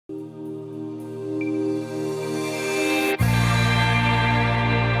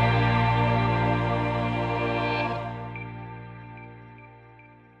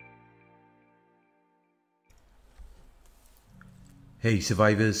Hey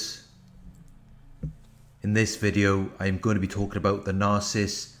survivors, in this video I am going to be talking about the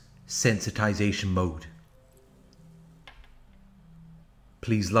narcissist sensitization mode.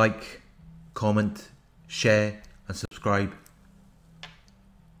 Please like, comment, share and subscribe.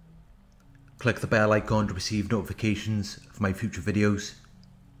 Click the bell icon to receive notifications of my future videos.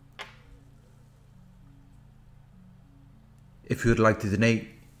 If you would like to donate,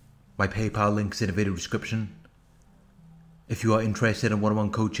 my PayPal link is in the video description. If you are interested in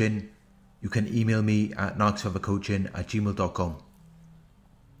one-on-one coaching, you can email me at narcsurvivorcoaching@gmail.com.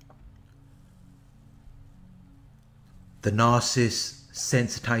 The narcissist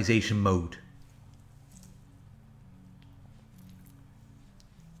sensitization mode.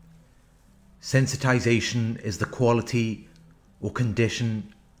 Sensitization is the quality or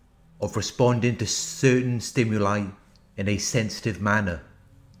condition of responding to certain stimuli in a sensitive manner.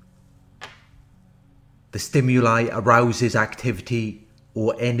 The stimuli arouses activity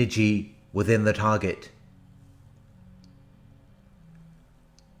or energy within the target.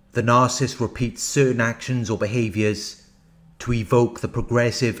 The narcissist repeats certain actions or behaviors to evoke the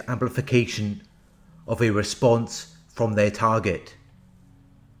progressive amplification of a response from their target.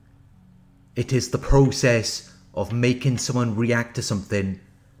 It is the process of making someone react to something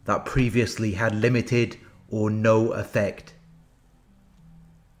that previously had limited or no effect.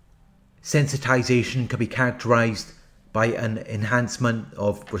 Sensitization can be characterized by an enhancement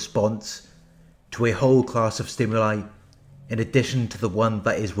of response to a whole class of stimuli in addition to the one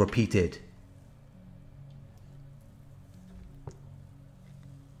that is repeated.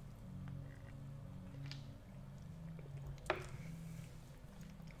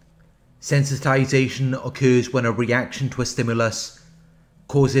 Sensitization occurs when a reaction to a stimulus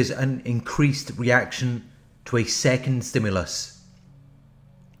causes an increased reaction to a second stimulus.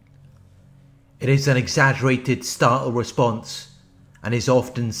 It is an exaggerated startle response and is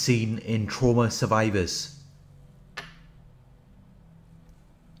often seen in trauma survivors.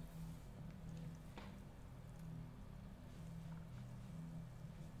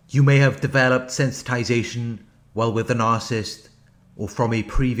 You may have developed sensitization while with a narcissist or from a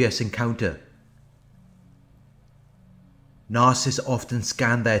previous encounter. Narcissists often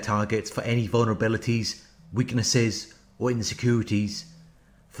scan their targets for any vulnerabilities, weaknesses, or insecurities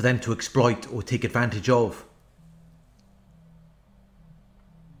for them to exploit or take advantage of.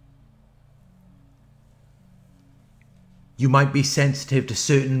 You might be sensitive to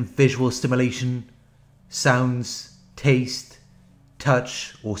certain visual stimulation, sounds, taste,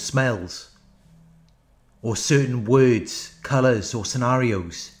 touch or smells, or certain words, colours or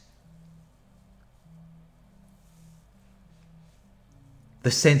scenarios.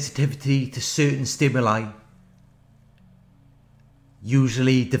 The sensitivity to certain stimuli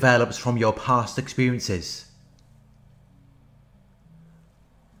usually develops from your past experiences.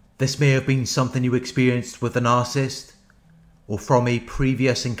 This may have been something you experienced with a narcissist or from a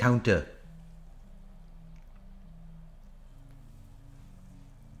previous encounter.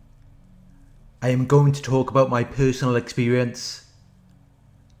 I am going to talk about my personal experience.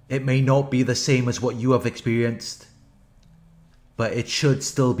 It may not be the same as what you have experienced, but it should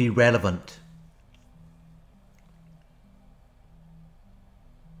still be relevant.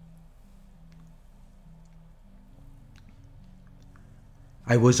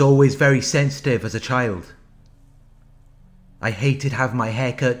 I was always very sensitive as a child. I hated having my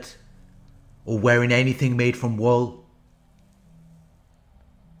hair cut or wearing anything made from wool.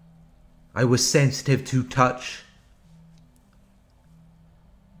 I was sensitive to touch.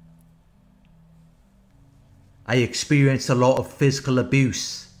 I experienced a lot of physical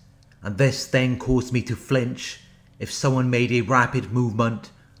abuse, and this then caused me to flinch if someone made a rapid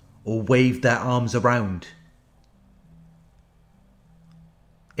movement or waved their arms around.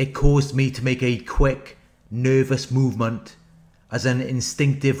 It caused me to make a quick, nervous movement as an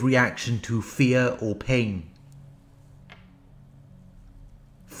instinctive reaction to fear or pain.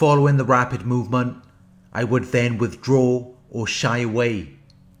 Following the rapid movement, I would then withdraw or shy away.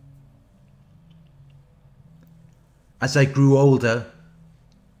 As I grew older,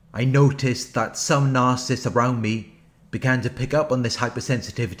 I noticed that some narcissists around me began to pick up on this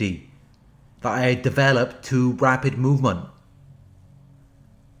hypersensitivity that I had developed to rapid movement.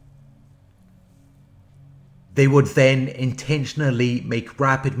 They would then intentionally make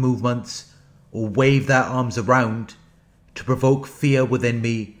rapid movements or wave their arms around to provoke fear within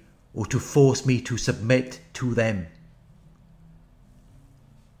me or to force me to submit to them.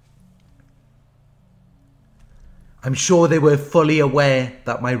 I'm sure they were fully aware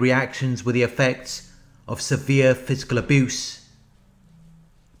that my reactions were the effects of severe physical abuse,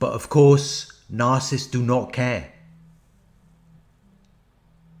 but of course, narcissists do not care.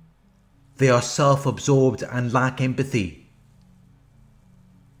 They are self-absorbed and lack empathy.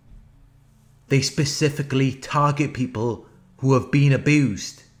 They specifically target people who have been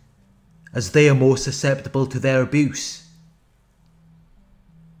abused, as they are more susceptible to their abuse.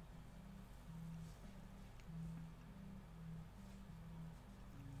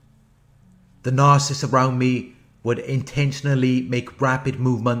 The narcissists around me would intentionally make rapid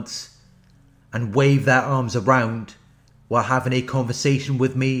movements and wave their arms around while having a conversation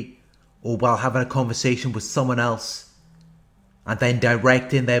with me or while having a conversation with someone else, and then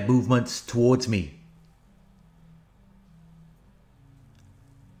directing their movements towards me.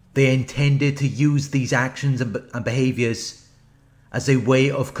 They intended to use these actions and behaviors as a way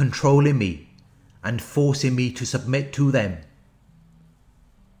of controlling me and forcing me to submit to them,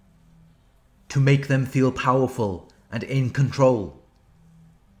 to make them feel powerful and in control.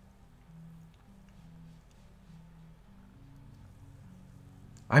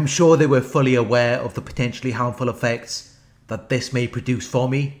 I'm sure they were fully aware of the potentially harmful effects that this may produce for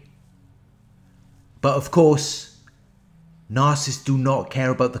me. But of course, narcissists do not care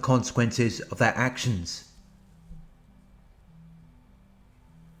about the consequences of their actions.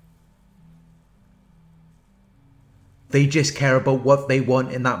 They just care about what they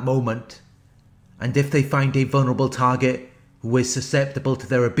want in that moment, and if they find a vulnerable target who is susceptible to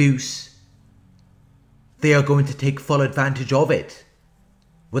their abuse, they are going to take full advantage of it,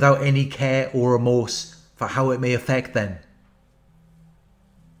 without any care or remorse for how it may affect them.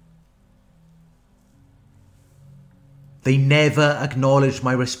 They never acknowledged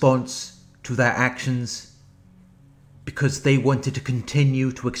my response to their actions because they wanted to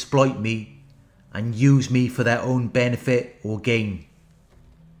continue to exploit me and use me for their own benefit or gain.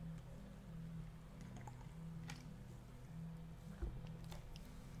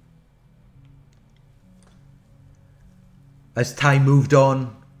 As time moved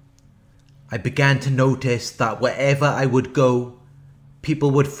on, I began to notice that wherever I would go,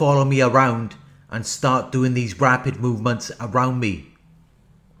 people would follow me around and start doing these rapid movements around me.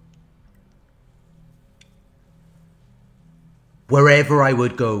 Wherever I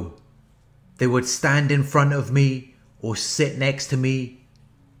would go, they would stand in front of me or sit next to me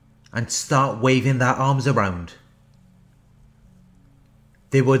and start waving their arms around.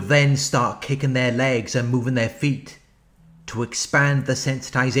 They would then start kicking their legs and moving their feet to expand the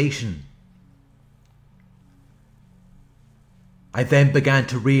sensitization. I then began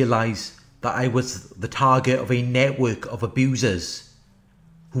to realize that I was the target of a network of abusers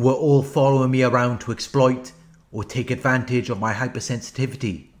who were all following me around to exploit or take advantage of my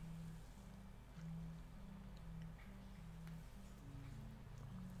hypersensitivity.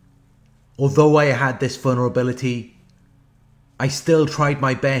 Although I had this vulnerability, I still tried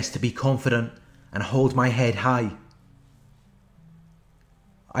my best to be confident and hold my head high.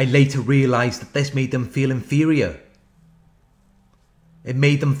 I later realized that this made them feel inferior. It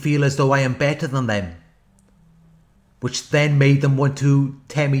made them feel as though I am better than them, which then made them want to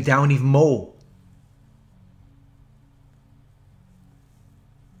tear me down even more.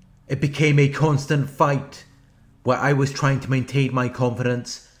 It became a constant fight where I was trying to maintain my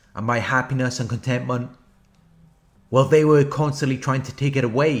confidence and my happiness and contentment, while they were constantly trying to take it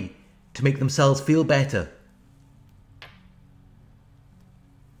away to make themselves feel better.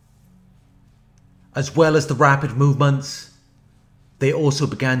 As well as the rapid movements, they also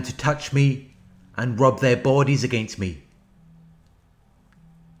began to touch me and rub their bodies against me.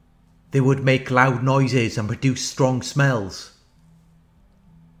 They would make loud noises and produce strong smells.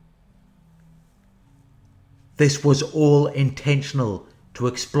 This was all intentional to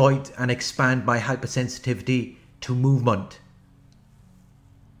exploit and expand my hypersensitivity to movement.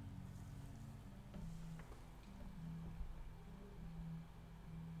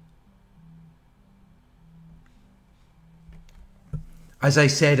 As I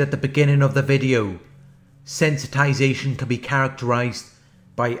said at the beginning of the video, sensitization can be characterized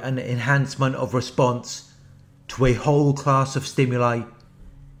by an enhancement of response to a whole class of stimuli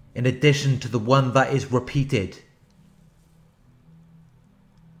in addition to the one that is repeated.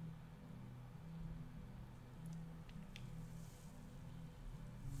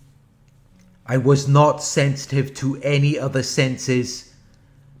 I was not sensitive to any other senses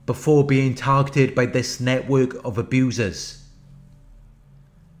before being targeted by this network of abusers.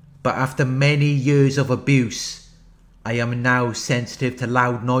 But after many years of abuse, I am now sensitive to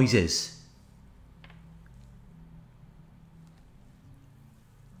loud noises.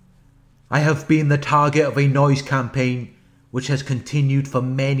 I have been the target of a noise campaign which has continued for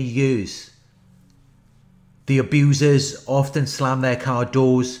many years. The abusers often slam their car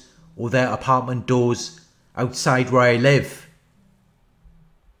doors or their apartment doors outside where I live.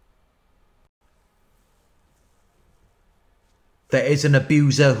 There is an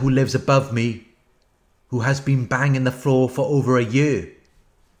abuser who lives above me, who has been banging the floor for over a year.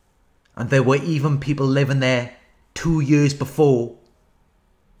 And there were even people living there 2 years before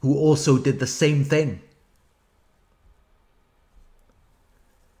who also did the same thing.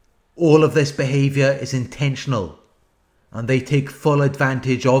 All of this behavior is intentional, and they take full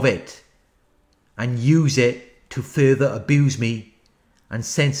advantage of it and use it to further abuse me and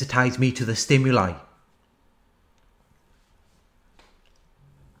sensitize me to the stimuli.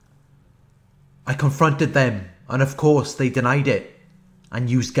 I confronted them, and of course they denied it and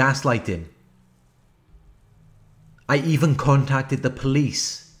used gaslighting. I even contacted the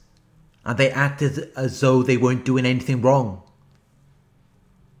police, and they acted as though they weren't doing anything wrong.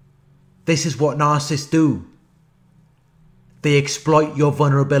 This is what narcissists do. They exploit your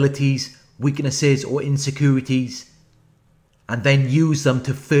vulnerabilities, weaknesses, or insecurities, and then use them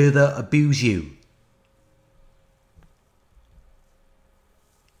to further abuse you.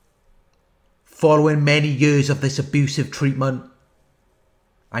 Following many years of this abusive treatment,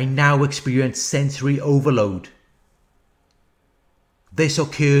 I now experience sensory overload. This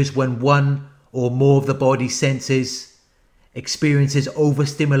occurs when one or more of the body's senses experiences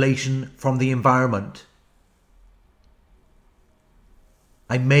overstimulation from the environment.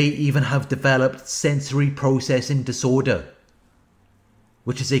 I may even have developed sensory processing disorder,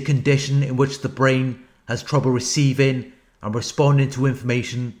 which is a condition in which the brain has trouble receiving and responding to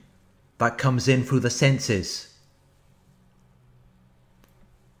information that comes in through the senses.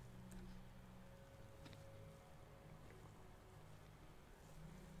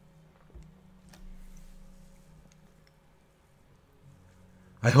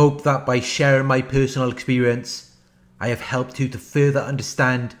 I hope that by sharing my personal experience, I have helped you to further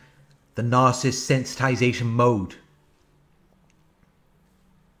understand the narcissist sensitization mode.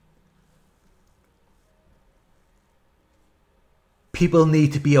 People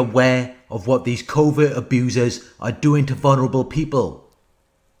need to be aware of what these covert abusers are doing to vulnerable people.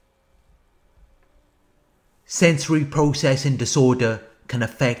 Sensory processing disorder can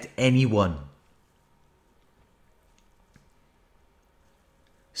affect anyone.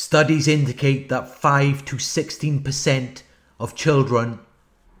 Studies indicate that 5 to 16% of children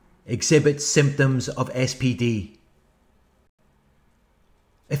exhibit symptoms of SPD.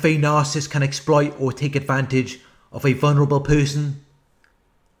 If a narcissist can exploit or take advantage of a vulnerable person,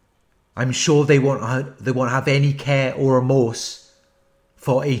 I'm sure they won't have any care or remorse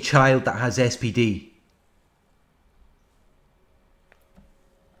for a child that has SPD.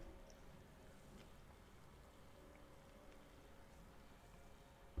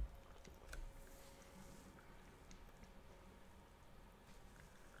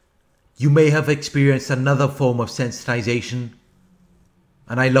 You may have experienced another form of sensitization,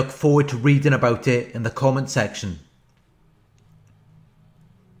 and I look forward to reading about it in the comment section.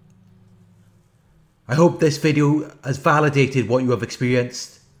 I hope this video has validated what you have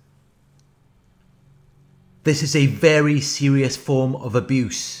experienced. This is a very serious form of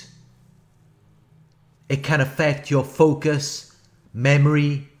abuse. It can affect your focus,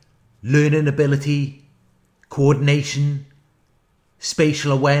 memory, learning ability, coordination,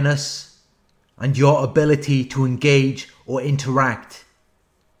 spatial awareness, and your ability to engage or interact.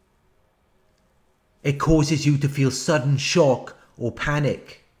 It causes you to feel sudden shock or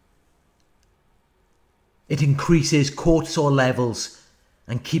panic. It increases cortisol levels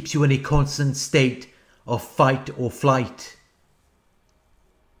and keeps you in a constant state of fight or flight.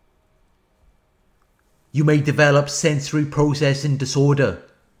 You may develop sensory processing disorder,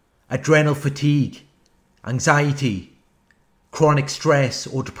 adrenal fatigue, anxiety, chronic stress,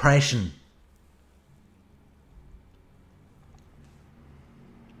 or depression.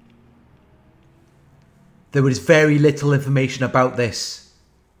 There is very little information about this,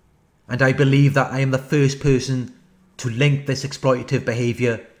 and I believe that I am the first person to link this exploitative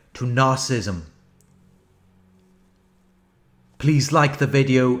behaviour to narcissism. Please like the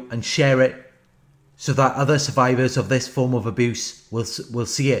video and share it so that other survivors of this form of abuse will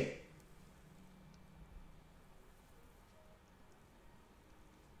see it.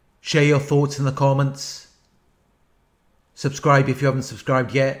 Share your thoughts in the comments. Subscribe if you haven't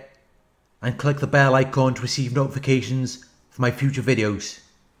subscribed yet, and click the bell icon to receive notifications for my future videos.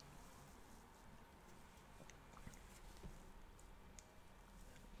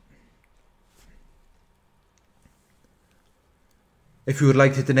 If you would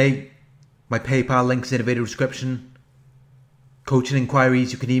like to donate, my PayPal link is in the video description. Coaching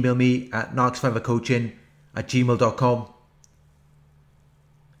inquiries, you can email me at narcsurvivorcoaching@gmail.com.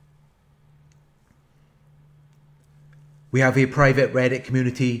 We have a private Reddit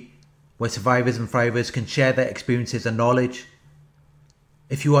community where survivors and thrivers can share their experiences and knowledge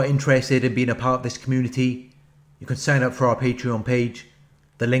If you are interested in being a part of this community, you can sign up for our Patreon page.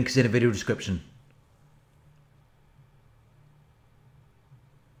 The link is in the video description.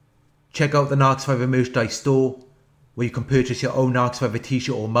 Check out the Narc Survivor merchandise store, where you can purchase your own Narc Survivor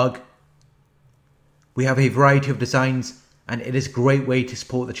t-shirt or mug. We have a variety of designs, and it is a great way to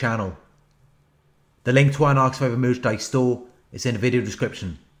support the channel. The link to our Narc Survivor merchandise store is in the video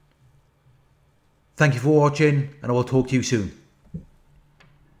description. Thank you for watching, and I will talk to you soon.